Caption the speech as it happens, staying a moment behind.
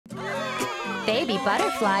Baby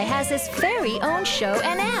Butterfly has his very own show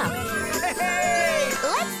and app.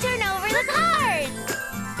 Let's turn over the cards!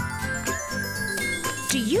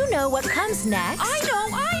 Do you know what comes next? I know!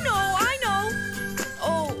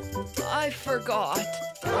 Oh, I forgot.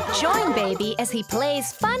 Join Baby as he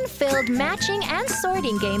plays fun-filled matching and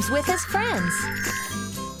sorting games with his friends.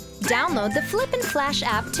 Download the Flip and Flash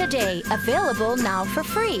app today, available now for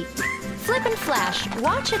free. Flip and Flash,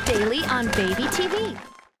 watch it daily on BabyTV.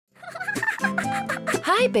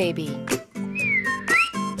 Hi, Baby.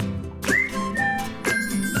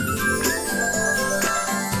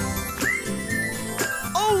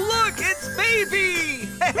 Oh, look, it's Baby!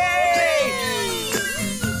 Hey!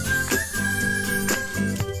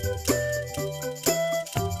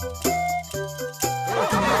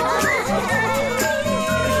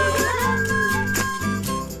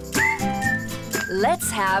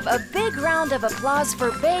 Let's have a big round of applause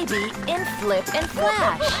for Baby in Flip and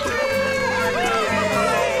Flash.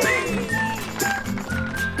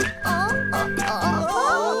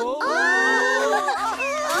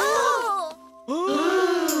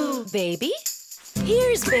 Baby?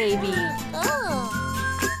 Here's Baby.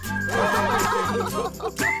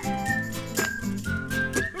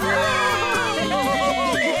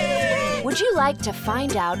 Would you like to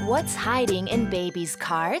find out what's hiding in Baby's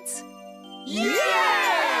cards?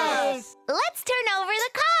 Yes! Let's turn over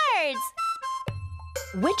the cards!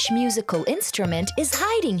 Which musical instrument is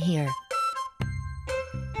hiding here?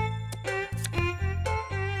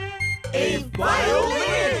 A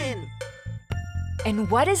violin! And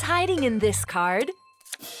what is hiding in this card?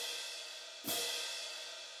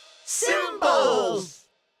 Symbols!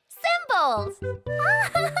 Symbols!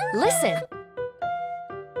 Listen.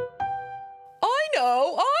 I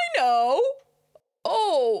know!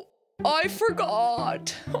 Oh, I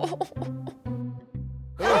forgot. A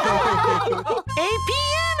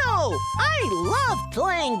piano! I love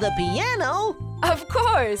playing the piano. Of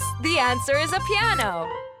course, the answer is a piano.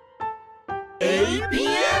 A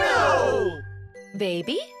piano!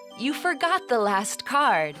 Baby, you forgot the last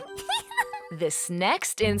card. This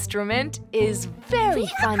next instrument is very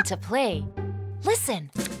fun to play.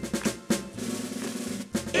 Listen.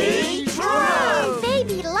 A drum!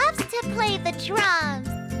 Baby loves to play the drums.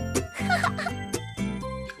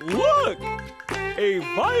 Look! A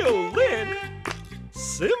violin,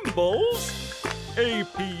 cymbals, a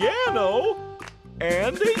piano,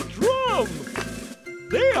 and a drum.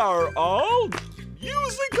 They are all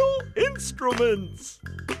musical instruments.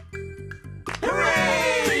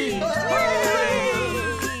 Hooray! Hooray!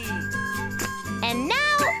 And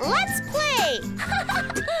now, let's play!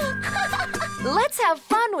 Let's have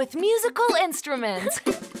fun with musical instruments.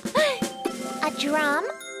 A drum,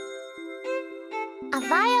 a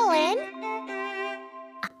violin,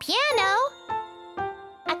 a piano,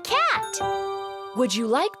 a cat. Would you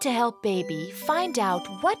like to help Baby find out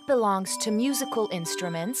what belongs to musical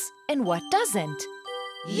instruments and what doesn't?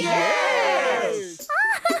 Yes!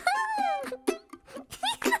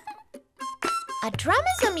 A drum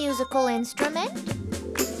is a musical instrument.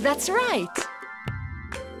 That's right.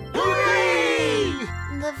 Hooray!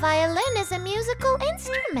 The violin is a musical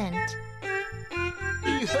instrument.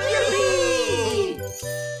 Yippee!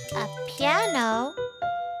 A piano,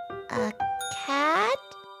 a cat,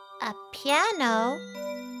 a piano,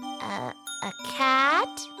 a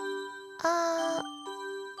cat, huh?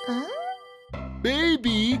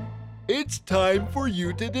 Baby, it's time for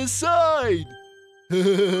you to decide.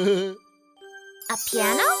 A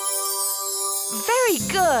piano? Very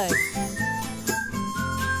good.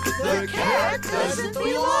 The cat doesn't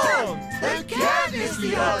belong! The cat is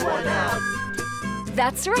the odd one out!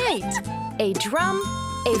 That's right. A drum,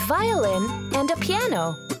 a violin, and a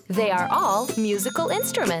piano. They are all musical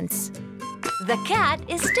instruments. The cat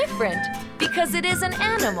is different because it is an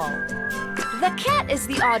animal. The cat is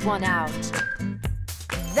the odd one out.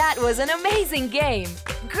 That was an amazing game.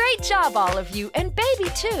 Great job, all of you, and Baby,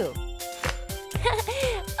 too.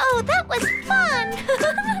 Oh, that was fun!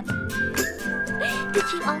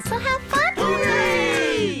 Did you also have fun?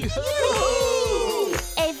 Hooray!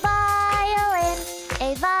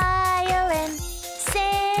 A violin,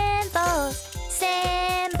 cymbals,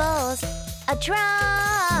 cymbals, a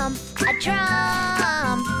drum, a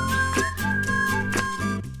drum.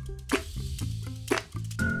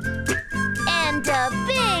 And a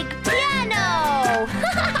big piano!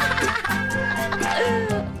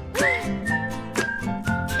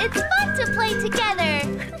 It's fun to play together!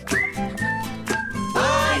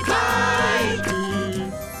 Bye-bye!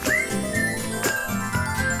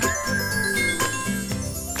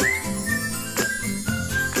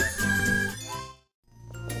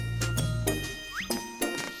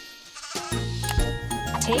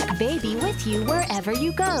 Take Baby with you wherever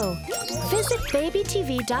you go. Visit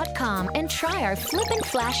babytv.com and try our Flip and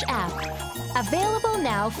Flash app. Available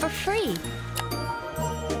now for free.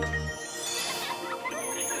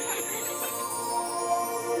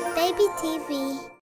 Baby TV.